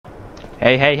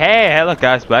Hey, hello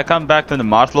guys, welcome back to the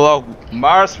Mars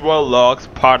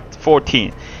Vlogs part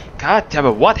 14. God damn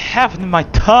it, what happened to my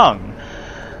tongue?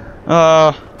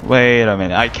 Wait a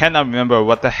minute, I cannot remember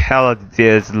what the hell I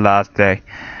did last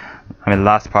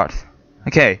part.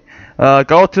 Okay,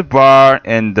 go to bar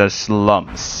in the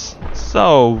slums.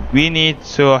 So, we need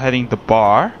to heading the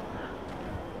bar.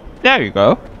 There you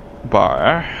go.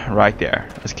 Bar, right there.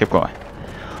 Let's keep going.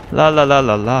 La la la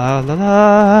la la la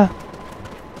la.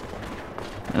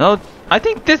 You know, I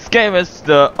think this game is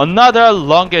the another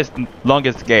longest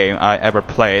game I ever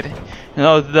played. You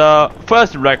know, the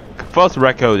first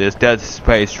record is Dead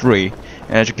Space 3,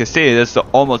 and as you can see, it's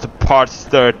almost part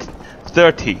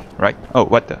 30, right? Oh,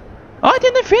 what the? Oh, I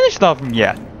didn't finish them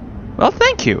yet. Well,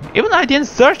 thank you. Even I didn't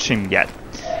search him yet.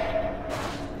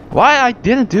 Why I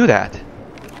didn't do that?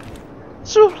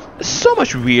 So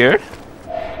much weird.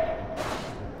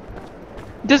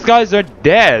 These guys are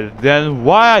dead, then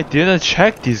why I didn't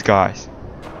check these guys?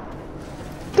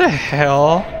 The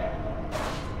hell?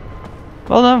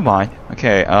 Well, never mind.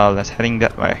 Okay, let's heading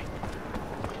that way.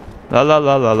 La la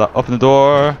la la la, open the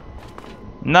door.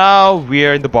 Now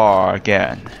we're in the bar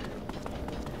again.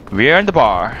 We're in the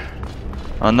bar.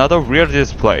 Another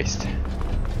weirdest place.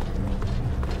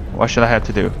 What should I have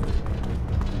to do?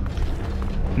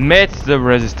 Meet the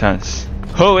resistance.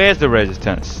 Who is the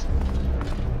resistance?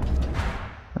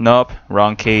 Nope,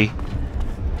 wrong key.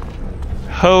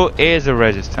 Who is the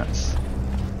resistance?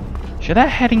 Should I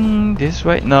heading this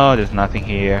way? No, there's nothing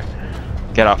here.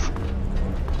 Get off.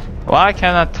 Why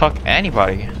can't I talk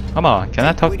anybody? Come on, can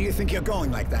I talk? Where do you think you're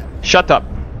going like that? Shut up.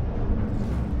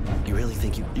 You really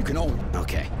think you can own?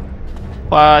 Okay.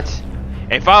 What?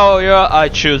 If I were you, I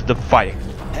choose the fight.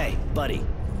 Hey, buddy.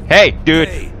 Hey, dude.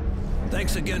 Hey,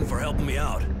 thanks again for helping me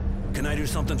out. Can I do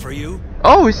something for you?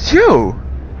 Oh, it's you.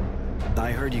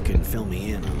 I heard you can fill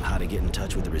me in on how to get in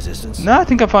touch with the resistance. No, I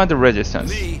think I found the resistance.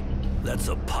 Me? That's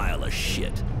a pile of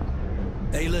shit.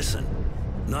 Hey, listen.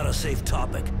 Not a safe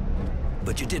topic,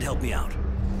 but you did help me out.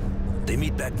 They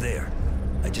meet back there.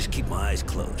 I just keep my eyes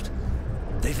closed.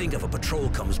 They think if a patrol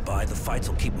comes by, the fights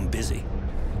will keep them busy.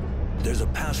 There's a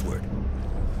password.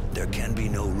 There can be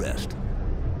no rest.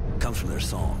 Comes from their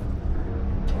song.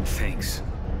 Thanks.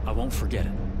 I won't forget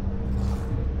it.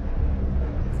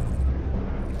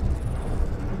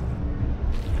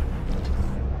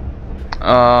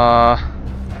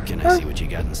 Can I see what you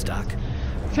got in stock?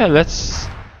 Okay, let's...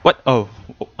 What? Oh,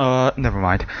 never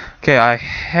mind. Okay, I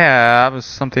have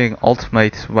something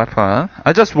ultimate weapon.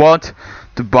 I just want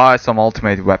to buy some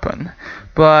ultimate weapon.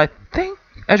 But I think,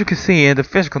 as you can see, the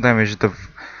physical damage is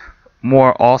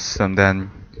more awesome than,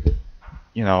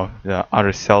 you know, the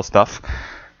other cell stuff.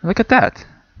 Look at that.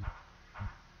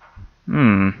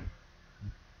 I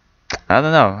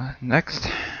don't know. Next.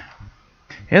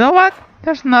 You know what?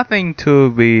 There's nothing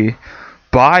to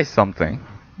buy something.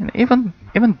 Even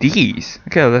these.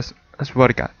 Okay, let's what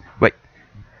I got. Wait.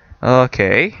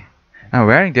 Okay. I'm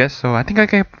wearing this, so I think I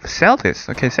can sell this.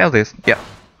 Okay, sell this. Yeah.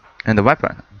 And the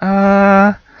weapon.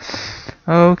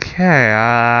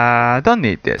 Okay, don't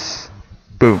need this.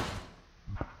 Boom.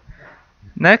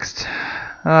 Next,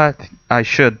 I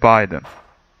should buy them.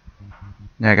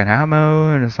 I got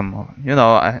ammo and some more. You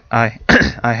know, I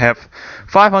I have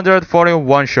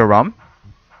 541 sharam.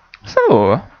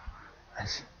 So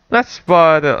let's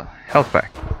buy the health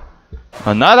pack.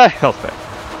 Another health pack,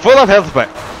 full of health pack.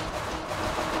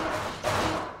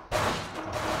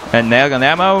 And nail gun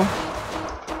ammo.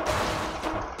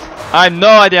 I have no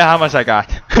idea how much I got.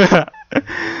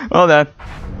 Well then,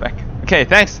 back. Okay,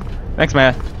 thanks,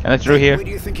 man. Can I through here? Where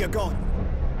do you think you're going?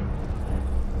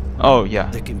 Oh yeah.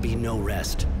 There can be no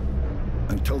rest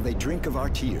until they drink of our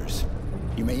tears.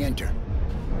 You may enter.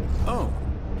 Oh,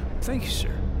 thank you,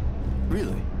 sir.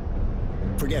 Really?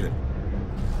 Forget it.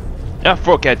 Yeah,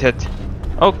 forget it.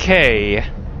 Okay.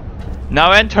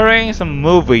 Now entering some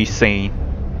movie scene.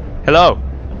 Hello.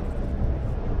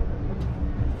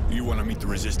 You want to meet the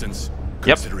resistance?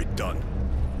 Yep. Consider it done.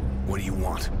 What do you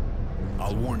want?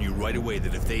 I'll warn you right away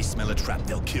that if they smell a trap,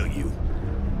 they'll kill you.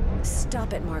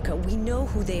 Stop it, Marco. We know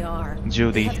who they are.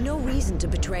 Judy. They have no reason to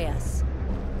betray us.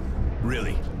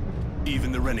 Really?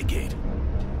 Even the renegade?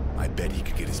 I bet he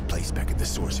could get his place back at the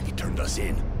source if he turned us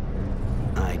in.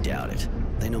 I doubt it.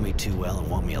 They know me too well and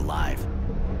want me alive.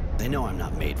 They know I'm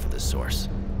not made for the source.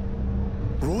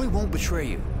 Roy won't betray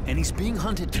you, and he's being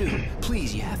hunted too.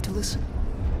 Please, you have to listen.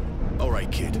 All right,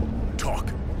 kid.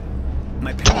 Talk.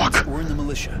 My parents were in the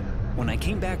militia. When I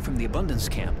came back from the abundance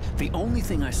camp, the only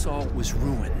thing I saw was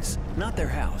ruins, not their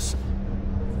house.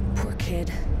 Poor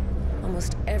kid.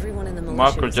 Almost everyone in the militia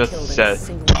Marco was just killed said in a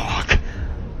single talk.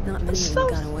 Not many of them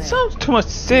got away. Sounds too much Remember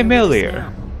this familiar.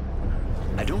 now.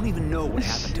 I don't even know what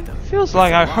happened to them. Feels If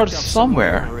like they're I heard locked up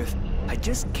somewhere. Or if I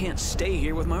just can't stay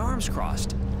here with my arms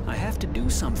crossed. I have to do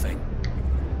something.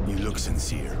 You look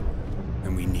sincere,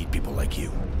 and we need people like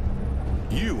you.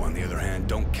 You, on the other hand,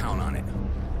 don't count on it.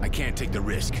 I can't take the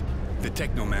risk. The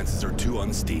technomancers are too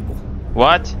unstable.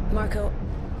 What? Marco,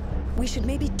 we should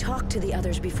maybe talk to the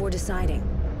others before deciding.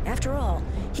 After all,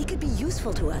 he could be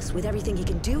useful to us with everything he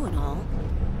can do and all.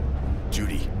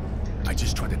 Judy, I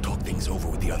just tried to talk things over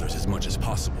with the others as much as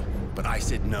possible, but I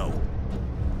said no.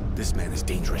 This man is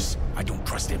dangerous. I don't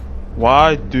trust him.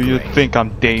 Why do you think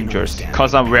I'm dangerous?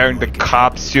 Because I'm wearing the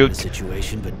cop suit?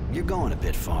 Situation, but you're going a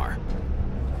bit far.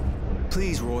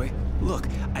 Please, Roy. Look,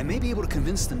 I may be able to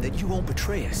convince them that you won't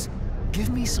betray us. Give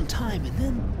me some time and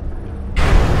then...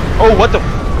 Oh, what the...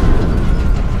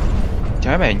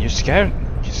 Damn it, you're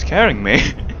scaring me.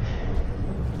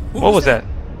 What was that?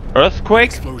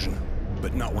 Earthquake? Explosion,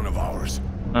 but not one of ours.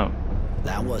 Oh.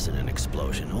 That wasn't an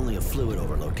explosion. Only a fluid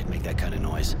overload could make that kind of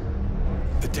noise.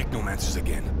 The technomancers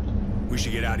again. We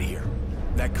should get out of here.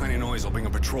 That kind of noise will bring a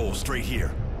patrol straight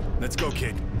here. Let's go,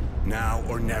 kid. Now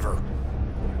or never.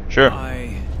 Sure.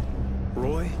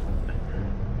 Roy?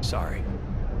 Sorry.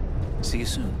 See you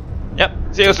soon. Yep.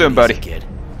 See you soon, buddy. Kid.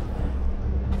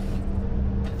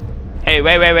 Hey,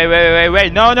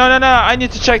 wait. No. I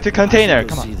need to check the container.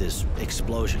 Come See on. this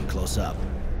explosion close up.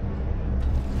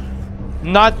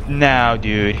 Not now,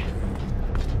 dude.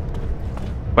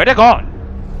 Where they gone?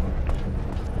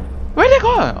 Where they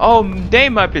gone? Oh, they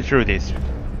might be through this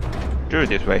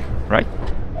way, right?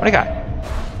 What I got?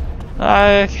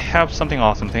 I have something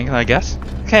awesome thing, I guess.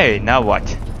 Okay, now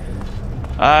what?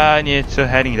 I need to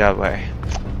heading that way.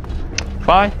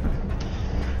 Fine.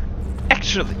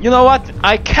 Actually, you know what?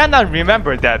 I cannot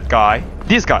remember that guy.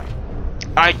 This guy.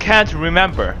 I can't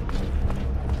remember.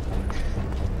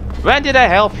 When did I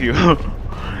help you?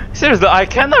 Seriously, I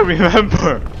cannot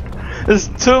remember. It's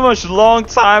too much long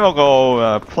time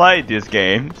ago played this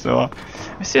game, so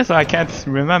seriously I can't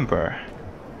remember.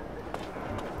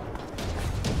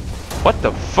 What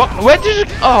the fuck? Where did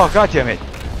you? Oh, god damn it!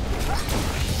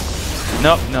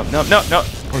 No.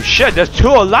 Oh shit! There's a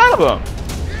lot of them.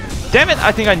 Damn it!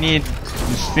 I think I need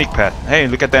sneak pad. Hey,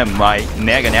 look at them! My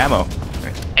neg and ammo.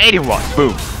 81.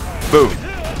 Boom.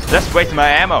 Let's waste my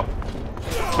ammo.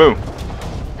 Boom.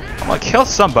 I'm gonna kill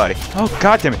somebody. Oh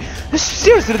god damn it!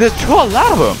 Seriously, there's a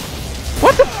lot of them.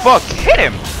 What the fuck? Hit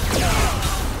him!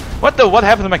 What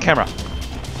happened to my camera?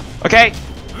 Okay.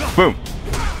 Boom.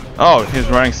 Oh, he's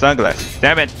wearing sunglasses.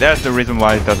 Damn it, that's the reason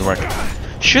why it doesn't work.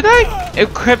 Should I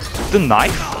equip the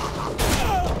knife?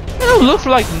 It looks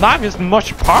like the knife is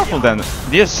much powerful than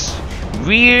this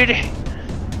weird...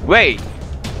 Wait,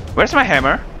 where's my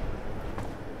hammer?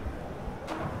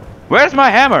 Where's my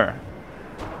hammer?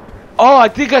 Oh, I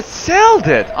think I sold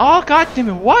it. Oh, god damn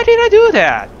it, why did I do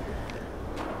that?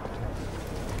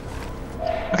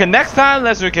 Okay, next time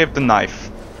let's equip the knife.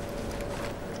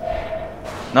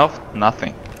 Nope,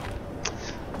 nothing.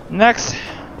 Next,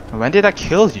 when did I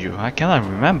kill you? I cannot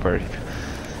remember.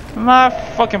 My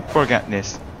fucking forget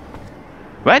this.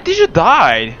 When did you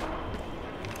die?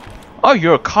 Oh,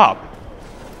 you're a cop.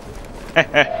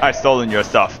 I stolen your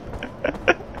stuff.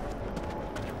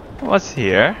 What's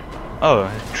here? Oh,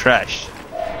 trash.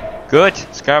 Good,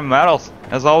 scrap metals,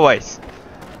 as always.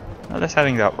 Now let's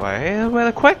heading that way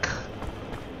really quick.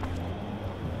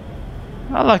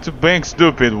 I like to being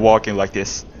stupid walking like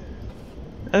this.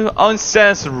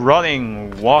 Unsense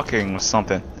running, walking or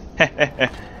something.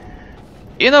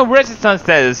 You know, Resistance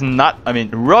said it's not,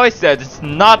 Roy said it's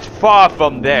not far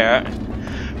from there.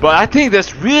 But I think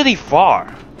that's really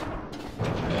far.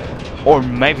 Or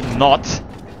maybe not.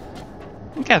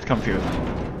 I get confused.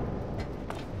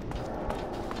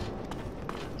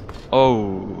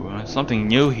 Oh, something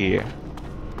new here.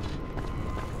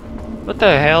 What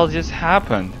the hell just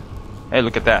happened? Hey,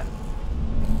 look at that.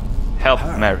 Help,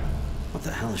 Her? Mary. What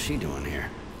the hell is she doing here?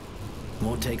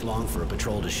 Won't take long for a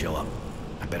patrol to show up.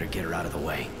 I better get her out of the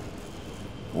way.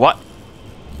 What?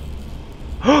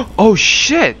 Oh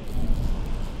shit!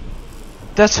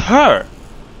 That's her!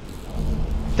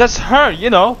 That's her, you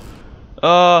know!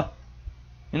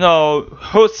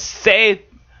 Who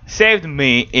saved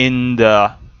me in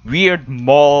the weird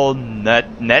mall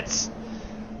nets?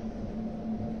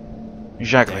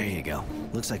 Exactly. There you go.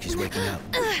 Looks like she's waking up.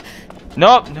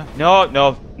 No,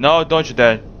 don't you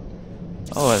dare.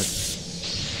 Oh,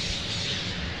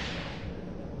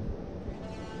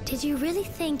 Did you really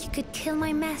think you could kill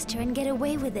my master and get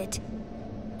away with it?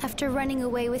 After running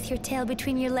away with your tail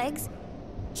between your legs?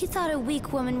 You thought a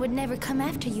weak woman would never come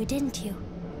after you, didn't you?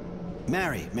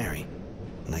 Mary.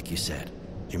 Like you said,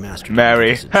 Your master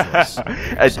Marry.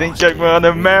 I think I'm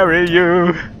gonna marry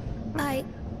you.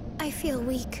 I feel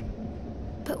weak.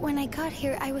 But when I got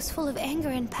here, I was full of anger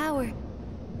and power.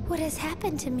 What has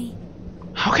happened to me?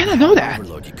 How can I know that?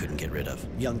 Overload you couldn't get rid of.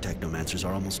 Young technomancers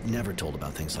are almost never told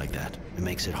about things like that. It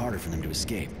makes it harder for them to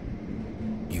escape.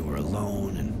 You were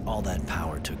alone, and all that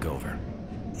power took over.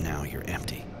 Now you're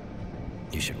empty.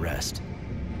 You should rest.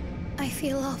 I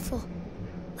feel awful.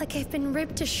 Like I've been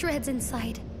ripped to shreds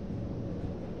inside.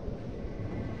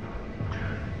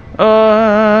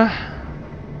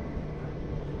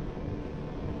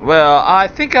 Well, I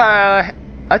think I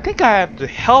have to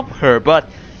help her, but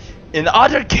in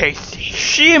other case,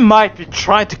 she might be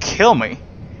trying to kill me.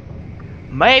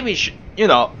 Maybe she,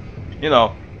 I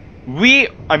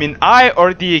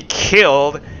already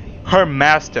killed her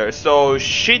master, so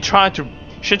she trying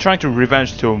to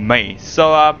revenge to me.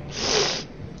 So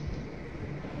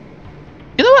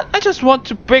you know what? I just want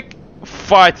to pick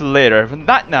fight later, but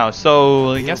not now.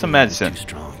 So get some medicine. Too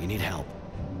strong. You need help.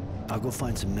 I'll go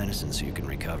find some medicine so you can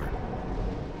recover.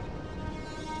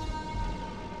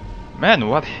 Man,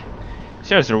 what?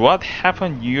 Seriously, what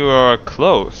happened to your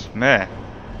clothes, man?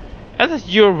 I thought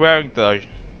you were wearing the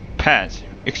pants,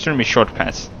 extremely short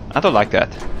pants. I don't like that.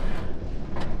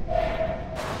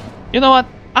 You know what?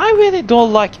 I really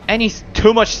don't like any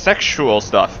too much sexual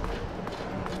stuff.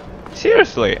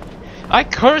 Seriously, I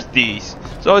curse these,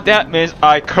 so that means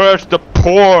I curse the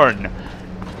porn.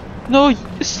 No,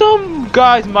 some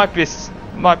guys might be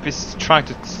trying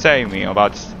to say me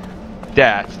about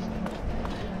that.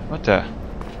 What the?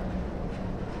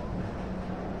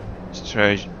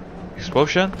 Strange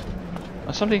explosion?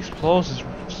 Something explodes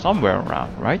somewhere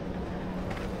around, right?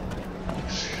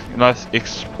 Let's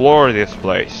explore this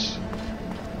place.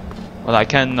 Well, I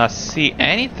cannot see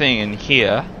anything in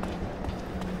here.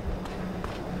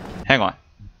 Hang on.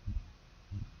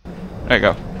 There you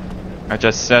go. I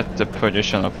just set the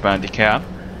position of Bandicam.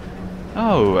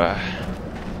 Oh,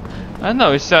 I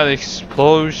know it's that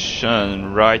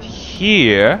explosion right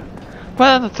here.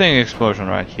 But the thing explosion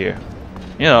right here.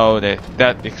 You know,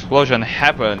 that explosion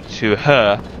happened to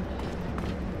her.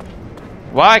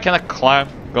 Why can't I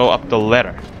go up the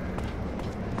ladder?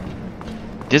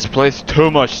 This place is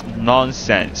too much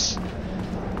nonsense.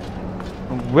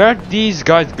 Where these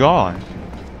guys gone?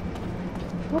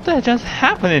 What the just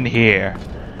happened in here?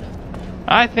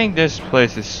 I think this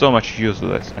place is so much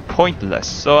useless and pointless.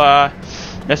 So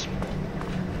let's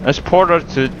port her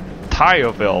to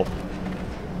Tyreville.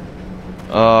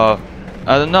 I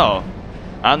don't know.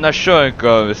 I'm not sure it's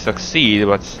gonna succeed,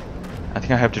 but I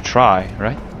think I have to try,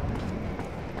 right?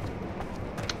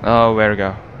 Oh, where to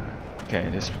go? Okay,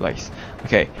 this place.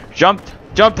 Okay, jump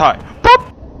time.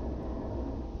 Boop!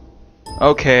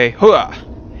 Okay, hooah!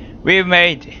 We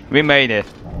made it.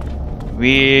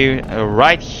 We are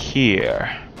right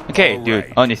here. Okay, all dude,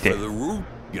 right. honestly. For the route,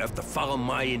 you have to follow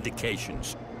my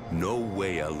indications. No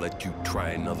way I'll let you try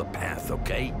another path,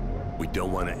 okay? We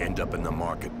don't want to end up in the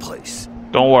marketplace.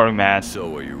 Don't worry, man.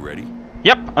 So, are you ready?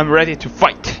 Yep, I'm ready to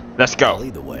fight. Let's I'll go.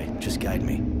 lead the way. Just guide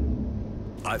me.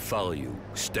 I follow you.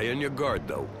 Stay on your guard,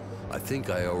 though. I think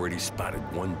I already spotted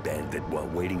one bandit while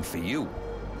waiting for you.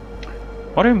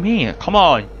 What do you mean? Come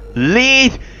on,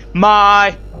 lead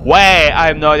my way. I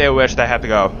have no idea where should I have to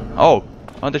go. Oh,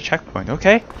 on the checkpoint.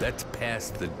 Okay. That's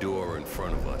past the door in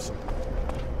front of us.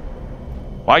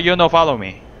 Why you no follow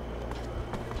me?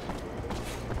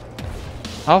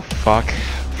 Oh fuck.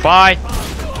 Fine.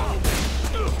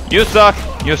 You suck.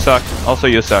 You suck. Also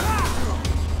you suck.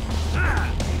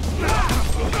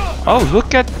 Oh,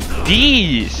 look at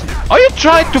these. Are you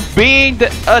trying to beat the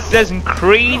Assassin's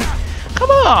Creed?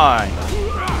 Come on.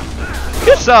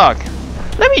 You suck.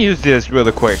 Let me use this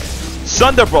really quick.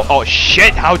 Thunderbolt. Oh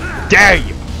shit, how dare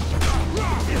you.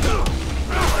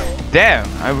 Damn,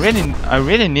 I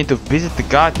really need to visit the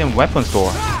goddamn weapon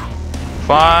store.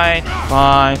 Fine.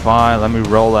 Let me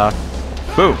roll out.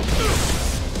 Boom.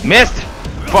 Missed.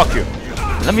 Fuck you.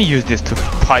 Let me use this to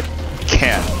pipe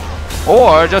can.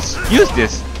 Or just use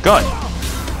this. Gun.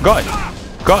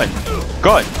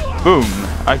 Boom.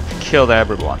 I killed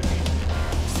everyone.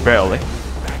 Barely.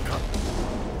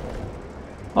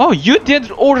 Oh, you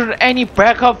didn't order any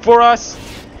backup for us?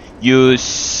 You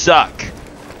suck.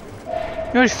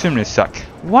 You extremely suck.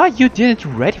 Why you didn't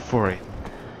ready for it?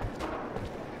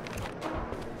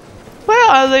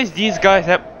 Well, at least these guys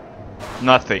have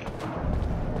nothing.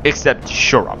 Except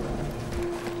Shurab.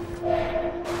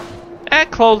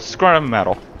 And close scrap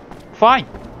metal. Fine.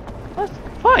 That's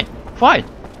fine.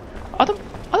 I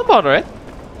don't bother it.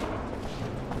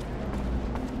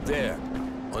 There.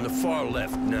 On the far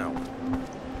left now.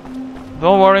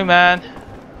 Don't worry, man.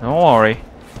 Don't worry.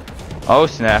 Oh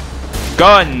snap.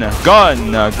 Gun!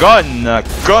 Gun! Gun!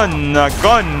 Gun!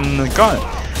 Gun! Gun!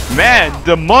 Man,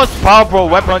 the most powerful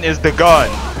weapon is the gun.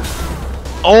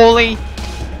 Only,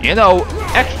 you know,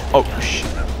 oh shit.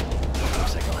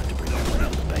 Looks like I'll have to bring that one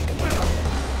out of the bank.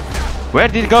 Where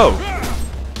did it go?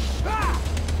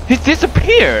 He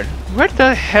disappeared. Where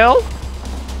the hell?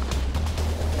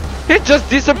 He just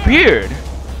disappeared.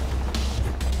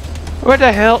 Where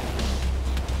the hell?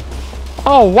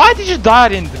 Oh, why did you die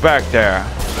in the back there?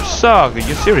 You suck. You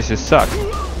seriously suck.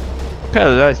 Okay,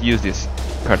 let's use this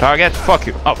per target. Fuck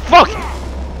you. Oh, fuck you.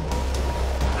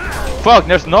 Fuck,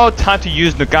 there's no time to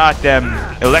use the goddamn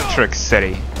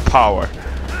electricity power.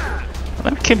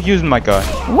 Let me keep using my gun.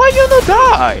 Why you not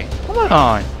die? Come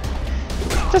on.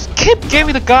 Just keep giving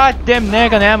me the goddamn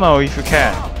Negan ammo if you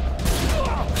can.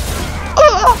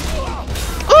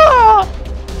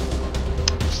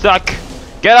 Stuck.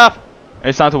 Get up.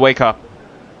 It's time to wake up.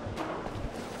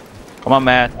 Come on,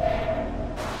 man.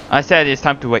 I said it's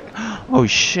time to wake. Oh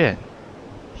shit.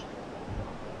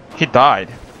 He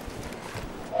died.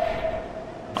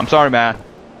 I'm sorry, man.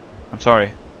 I'm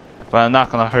sorry. But I'm not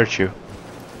gonna hurt you.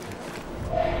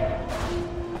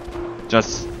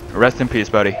 Just rest in peace,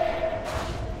 buddy.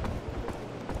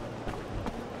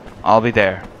 I'll be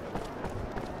there.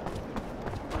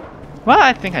 Well,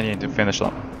 I think I need to finish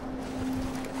them.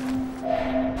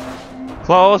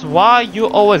 Clothes? Why you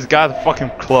always got fucking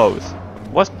clothes?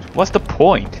 What's the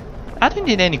point? I don't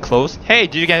need any clothes. Hey,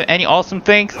 did you get any awesome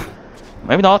things?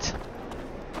 Maybe not.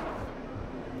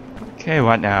 Okay,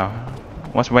 what now?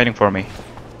 What's waiting for me?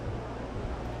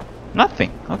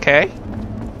 Nothing. Okay.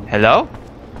 Hello?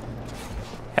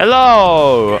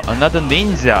 Hello! Another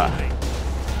ninja.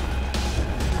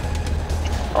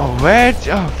 Oh, where?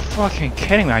 Oh, fucking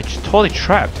kidding me. I just totally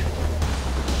trapped.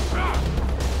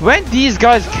 Where these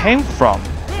guys came from?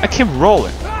 I keep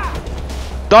rolling.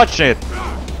 Dodge it.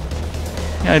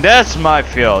 Yeah, that's my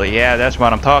field. Yeah, that's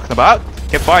what I'm talking about.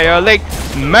 Hit fire, link,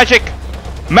 magic,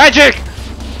 magic.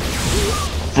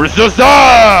 Frizzle!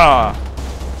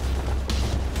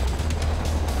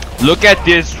 Look at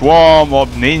this swarm of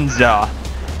ninja.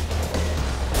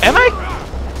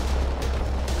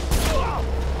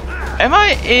 Am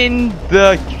I in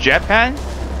the Japan?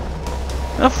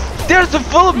 There's a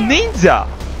full of ninja.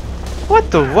 What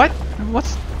the what?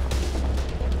 What's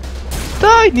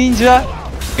die, ninja?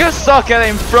 You suck at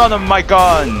in front of my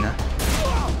gun.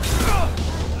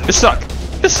 You suck.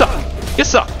 You suck. You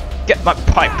suck. Get my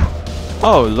pipe.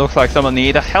 Oh, looks like someone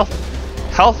need a health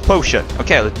potion.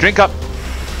 Okay, let's drink up.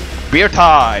 Beer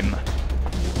time.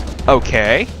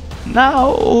 Okay.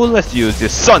 Now let's use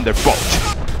this Thunderbolt.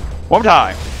 One more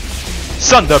time.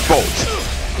 Thunderbolt.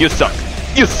 You suck.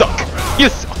 You suck. You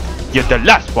suck. You're the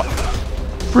last one.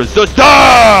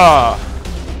 Resista!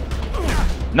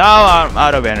 Now I'm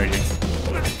out of energy.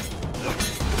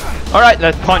 Alright,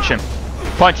 let's punch him.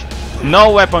 Punch.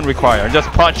 No weapon required. Just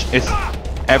punch is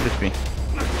everything.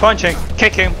 Punching,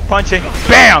 kicking, punching.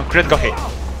 BAM! Critical hit.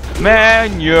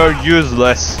 Man, you're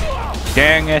useless.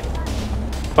 Dang it.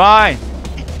 Fine.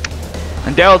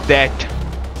 And they're all dead.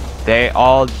 They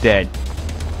all dead.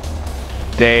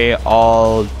 They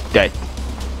all dead.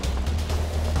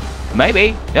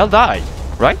 Maybe they'll die,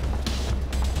 right?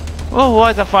 Well, why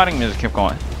does the fighting music keep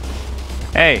going?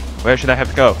 Hey, where should I have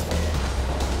to go?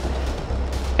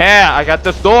 Yeah, I got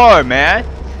this door, man.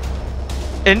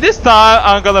 And this time,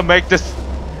 I'm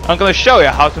gonna show you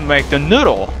how to make the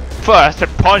noodle. First,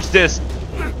 punch this.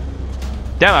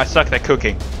 Damn, I suck at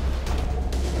cooking.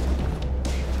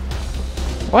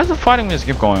 Why does the fighting music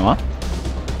keep going on?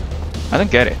 I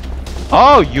don't get it.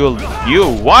 Oh, you,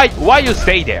 why you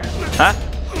stay there, huh?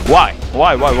 Why?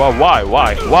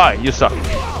 Why? You suck.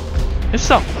 You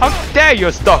suck. How dare you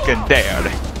stuck in there?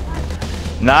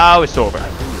 Now it's over.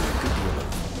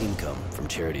 Income from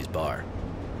Charity's bar.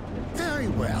 Very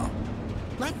well.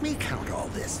 Let me count all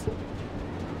this.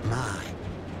 My,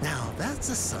 now that's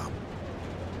a sum.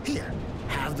 Here,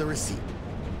 have the receipt.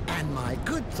 And my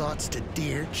good thoughts to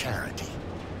dear Charity.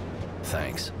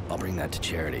 Thanks. I'll bring that to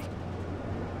Charity.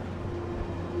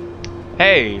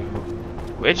 Hey,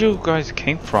 where'd you guys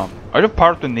came from? Are you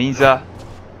part of the ninja?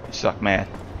 You suck, man.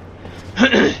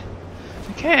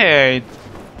 Okay.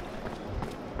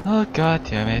 Oh god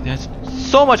damn it, that's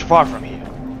so much far from here.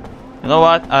 You know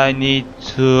what? I need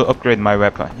to upgrade my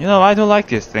weapon. You know, I don't like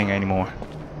this thing anymore.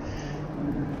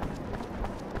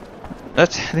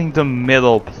 Let's head in the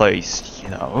middle place, you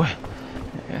know.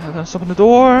 Yeah, let's open the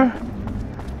door.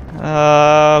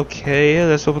 Okay,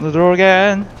 let's open the door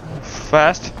again.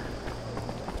 Fast.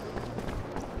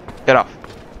 Get off.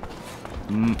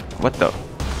 What the?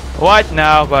 What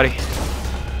now, buddy?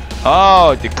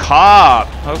 Oh, the cop.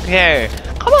 Okay.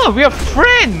 Come on, we are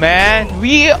friends, man.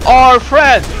 We are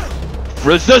friends.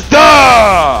 Resist!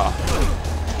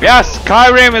 Yes,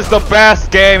 Skyrim is the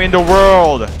best game in the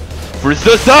world.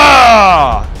 Resist!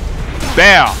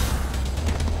 Bam!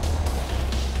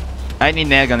 I need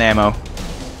nail ammo.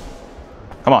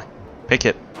 Come on, pick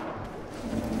it.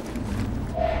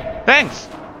 Thanks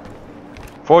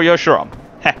for your shroom.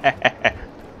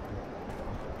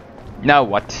 Now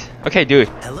what? Okay, dude.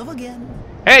 Hello again.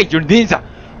 Hey, you're ninja.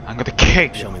 I'm gonna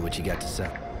kick you. Show me what you got to say.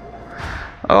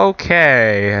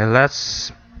 Okay,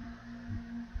 let's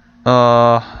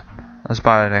buy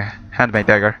the handmade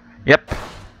dagger. Yep.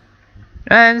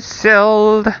 And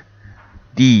sell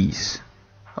these.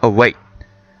 Oh wait.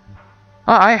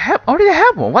 Oh, I already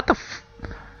have one. What the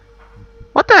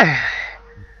what the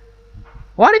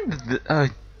what in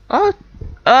the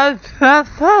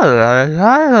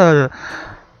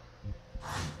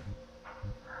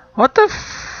what the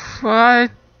I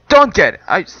don't get it.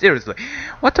 I seriously.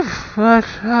 What the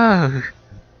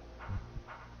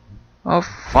oh,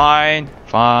 fine.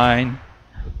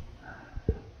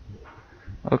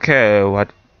 Okay,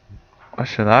 what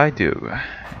should I do?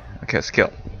 Okay,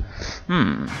 skill.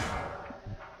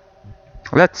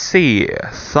 Let's see.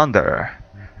 Thunder.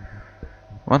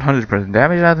 100%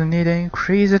 damage after needing.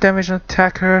 Increase the damage on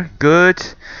attacker.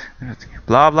 Good.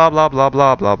 Blah blah blah blah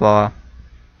blah blah blah.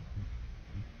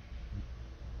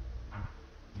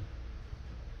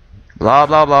 Blah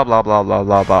blah blah blah blah blah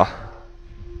blah blah.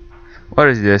 What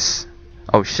is this?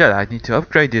 Oh shit, I need to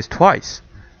upgrade this twice.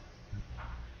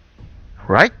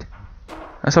 Right?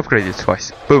 Let's upgrade this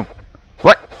twice. Boom.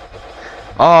 What?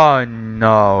 Oh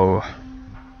no.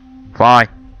 Fine.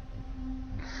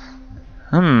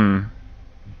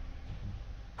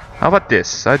 How about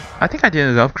this? I think I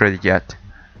didn't upgrade it yet.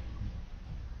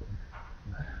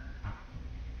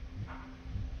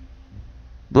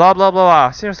 Blah blah blah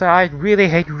blah. Seriously, I really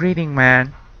hate reading,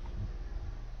 man.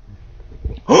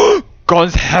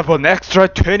 Guns have an extra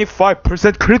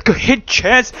 25% critical hit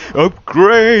chance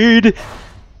upgrade.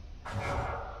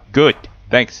 Good,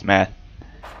 thanks, man.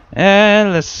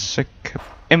 And let's check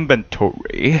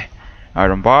inventory.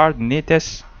 Iron bar, need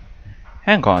this.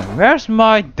 Hang on, where's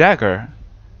my dagger?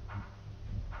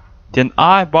 Didn't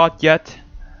I bought yet?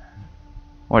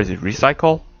 What is it?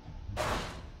 Recycle?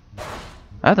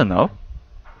 I don't know.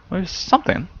 There's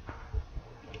something.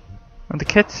 And the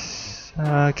kits.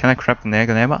 Can I craft an egg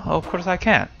and ammo? Oh, of course I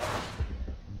can.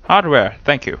 Hardware,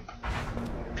 thank you.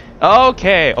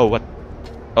 Okay. Oh, what?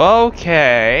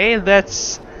 Okay,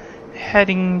 let's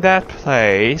heading that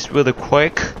place really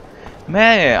quick.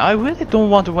 Man, I really don't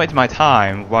want to waste my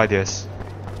time by this.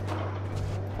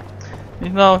 You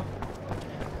know,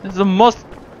 the most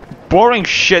boring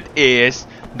shit is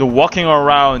the walking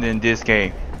around in this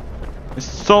game. It's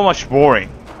so much boring.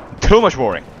 Too much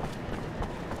boring.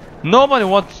 Nobody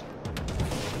wants.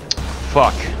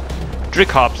 Fuck. 3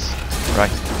 cops. Right.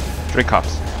 3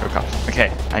 cops. 3 cops. Okay.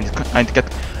 I need to get.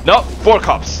 No! 4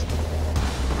 cops.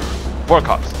 4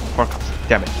 cops. 4 cops.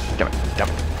 Damn it. Damn it. Damn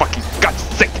it. Fucking God's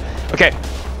sake. Okay.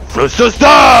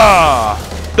 Frusta!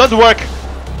 Doesn't work.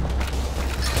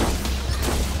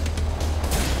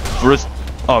 Frust.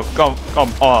 Oh, come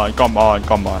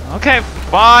on. Okay,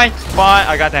 fine.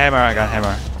 I got the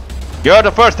hammer. You're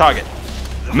the first target.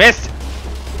 Missed.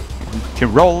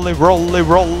 Roll.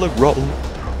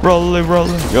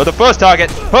 You're the first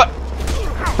target. Huh.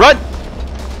 Run.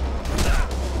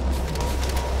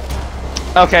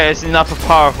 Okay, it's enough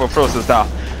power for Frozen Star.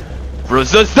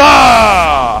 Frozen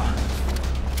Star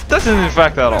doesn't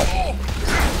affect at all.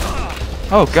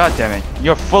 Oh god damn it!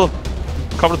 You're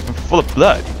covered full of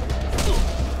blood.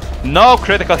 No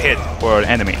critical hit for an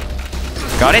enemy.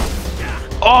 Got it?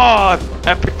 Oh,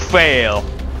 epic fail.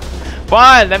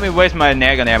 Fine, let me waste my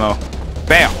Nagan ammo.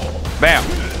 Bam.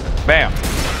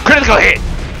 Critical hit.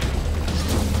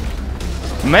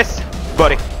 Miss,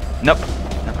 buddy. Nope.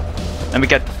 Let me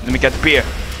get beer.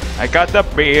 I got the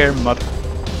beer,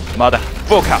 motherfucker.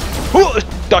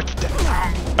 Dodged it.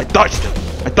 I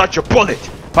dodged your bullet.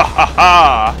 Ha ha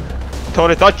ha.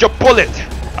 Totally dodged your bullet.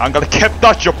 I'm gonna keep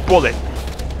dodge your bullet.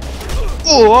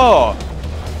 Whoa!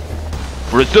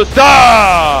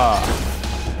 Frusta!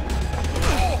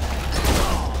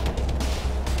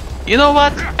 You know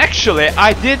what? Actually,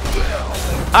 I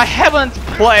haven't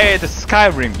played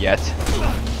Skyrim yet.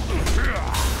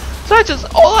 So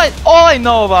all I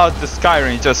know about the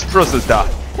Skyrim is just Frusta.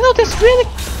 You know, this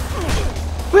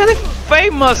really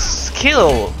famous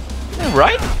skill,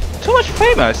 right? Too much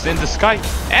famous in the Sky.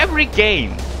 Every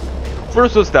game,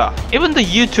 Frusta. Even the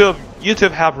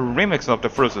YouTube have a remix of the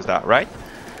Frusta, right?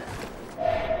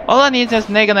 All I need is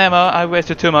negative ammo. I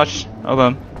wasted too much of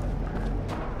them.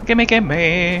 Give me.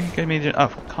 Oh,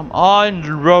 come on,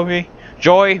 Roy.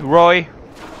 Roy.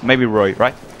 Maybe Roy,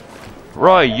 right?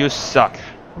 Roy, you suck.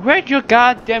 Where'd your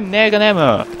goddamn negative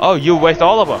ammo? Oh, you waste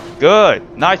all of them.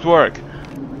 Good. Nice work.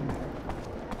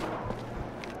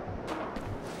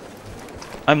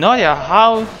 I'm not sure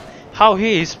how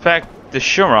he expect the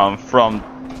Shuram from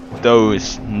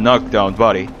those knockdown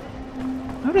body.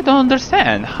 I really don't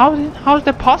understand. How is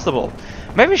that possible?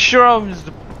 Maybe Shuram is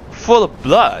full of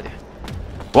blood.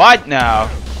 What now?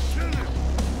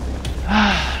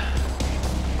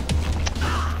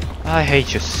 I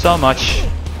hate you so much.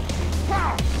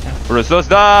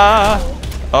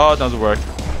 Oh, it doesn't work.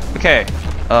 Okay.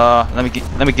 Let me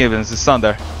give him the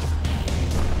thunder.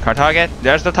 Car target.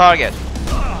 There's the target.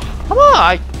 Come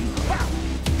on!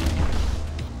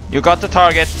 You got the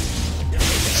target.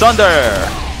 Thunder!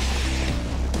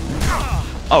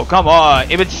 Oh, come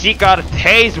on. Even she got a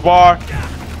taste war.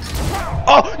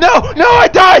 Oh, no! No, I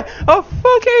died! Oh,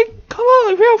 fucking... Come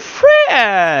on, we're a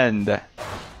friend!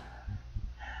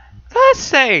 God's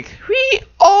sake, we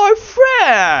are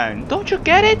friends! Don't you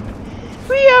get it?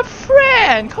 We are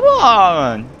friends! Come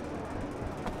on!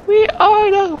 We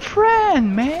are the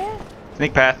friend, man!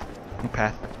 Sneak path.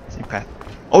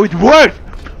 Oh, it worked!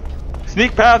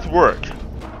 Sneak path worked.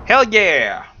 Hell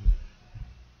yeah!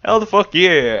 Hell the fuck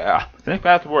yeah! Sneak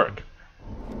path work.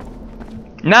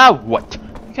 Now what?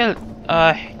 Okay,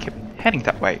 keep heading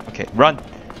that way. Okay, run.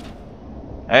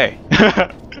 Hey.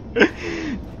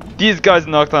 These guys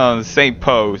knocked on the same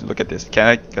pose. Look at this.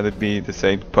 Can it be the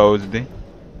same pose? No,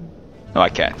 I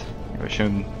can't. I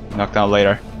should knock down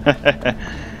later.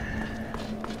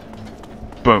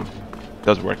 Boom.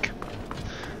 Does work.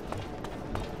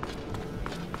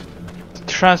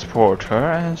 Transporter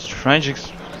and strange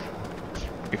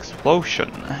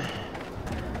explosion.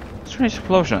 Strange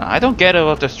explosion. I don't get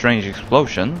about the strange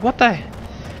explosion. What the?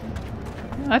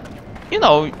 You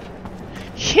know,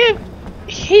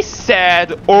 he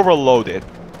said overloaded.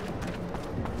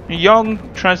 Young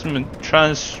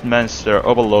transmancer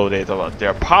overloaded about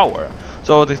their power,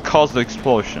 so it caused the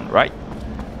explosion, right?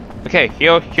 Okay,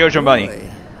 here's your money. Boy,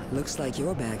 looks like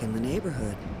you're back in the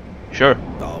neighborhood. Sure.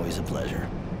 Always a pleasure.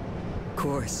 Of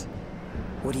course.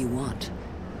 What do you want?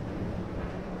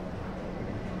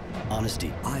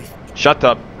 Honesty. Shut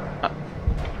up.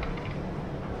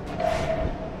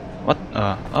 What?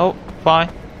 Oh, fine.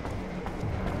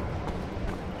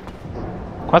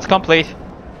 Quest complete.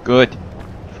 Good.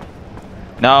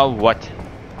 Now what?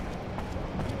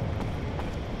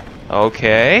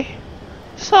 Okay.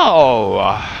 So,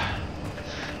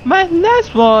 my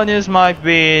last one might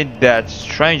be that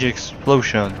strange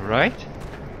explosion, right?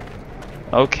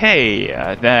 Okay,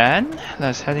 then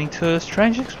let's heading to a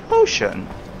strange explosion.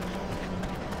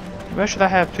 Where should I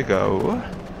have to go?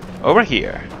 Over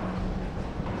here.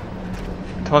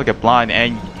 I totally get blind,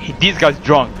 and this guy's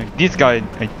drunk. This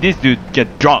dude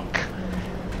get drunk.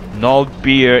 No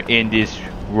beer in this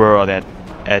world at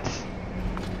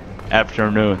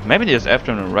afternoon. Maybe it's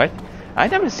afternoon, right? I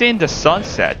never seen the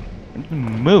sunset. The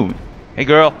moon. Hey,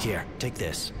 girl. Here, take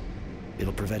this.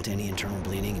 It'll prevent any internal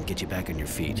bleeding and get you back on your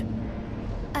feet.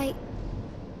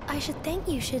 I should thank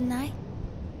you, shouldn't I?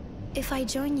 If I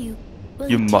join you, will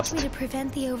You you must. teach me to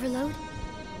prevent the overload?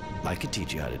 I could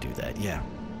teach you how to do that, yeah.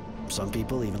 Some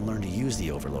people even learn to use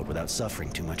the overload without suffering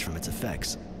too much from its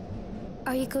effects.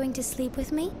 Are you going to sleep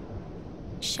with me?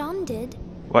 Sean did.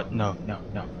 What? No.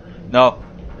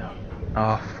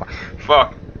 Oh,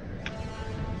 fuck.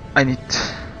 I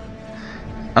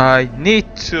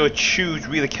need to choose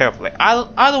really carefully.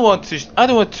 I don't want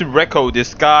to record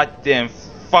this goddamn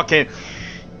fucking,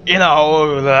 you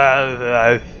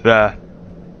know,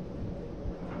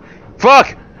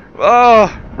 fuck.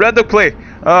 Oh, random clip.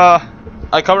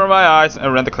 I cover my eyes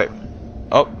and random clip.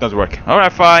 Oh, doesn't work. All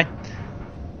right, fine.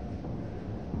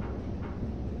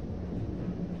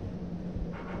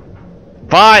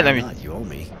 Fine. Let me. You owe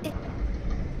me.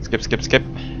 Skip.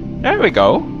 There we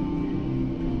go.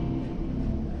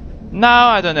 Now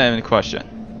I don't have any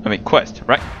question. I mean quest,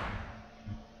 right?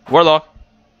 Warlock.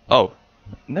 Oh,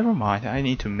 never mind. I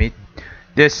need to meet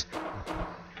with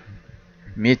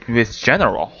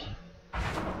General.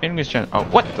 English General. Oh,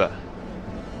 what the?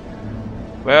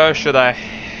 Where should I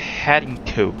heading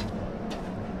to?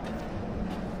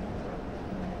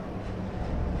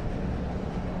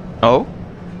 Oh,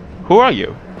 who are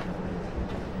you?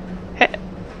 Hey,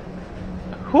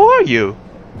 who are you?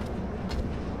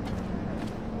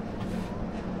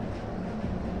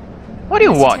 What do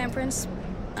you want? Temperance,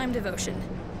 I'm Devotion.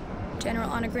 General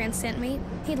Honorgrant sent me.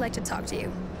 He'd like to talk to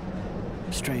you.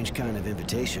 Strange kind of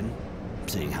invitation,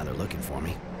 seeing how they're looking for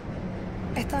me.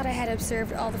 I thought I had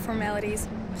observed all the formalities.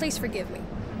 Please forgive me.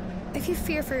 If you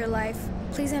fear for your life,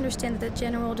 please understand that the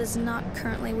General does not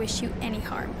currently wish you any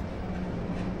harm.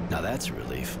 Now that's a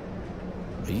relief.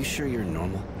 Are you sure you're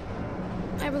normal?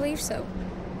 I believe so.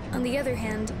 On the other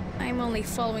hand, I'm only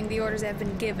following the orders I've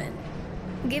been given.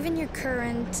 Given your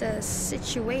current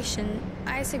situation,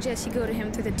 I suggest you go to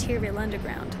him through the Tyrville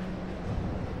Underground.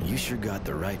 You sure got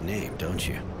the right name, don't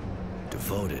you?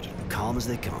 Devoted and calm as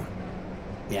they come.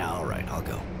 Yeah, alright, I'll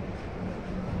go.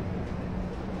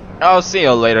 I'll see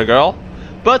you later, girl.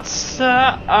 But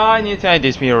I need to end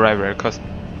this video right there because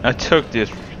I took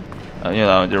this,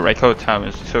 the record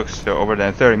time took over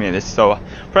than 30 minutes. So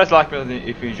press like button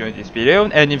if you enjoyed this video,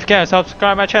 and if you can,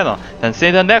 subscribe my channel. Then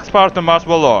see the next part of the Mars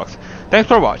Vlogs. Thanks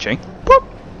for watching. Boop.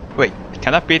 Wait,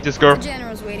 can I beat this girl? The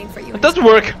General's waiting for you. It doesn't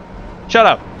work. Shut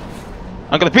up.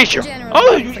 I'm gonna beat you.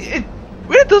 Oh,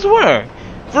 it does work.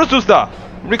 First two star.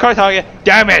 Recoil target.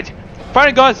 Damn it.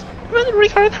 Fire guns.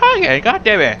 Recoil target. God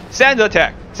damn it. Send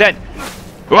attack. Send.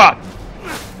 What?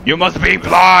 You must be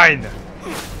blind.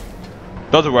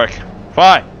 Doesn't work.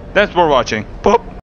 Fine. Thanks for watching. Boop.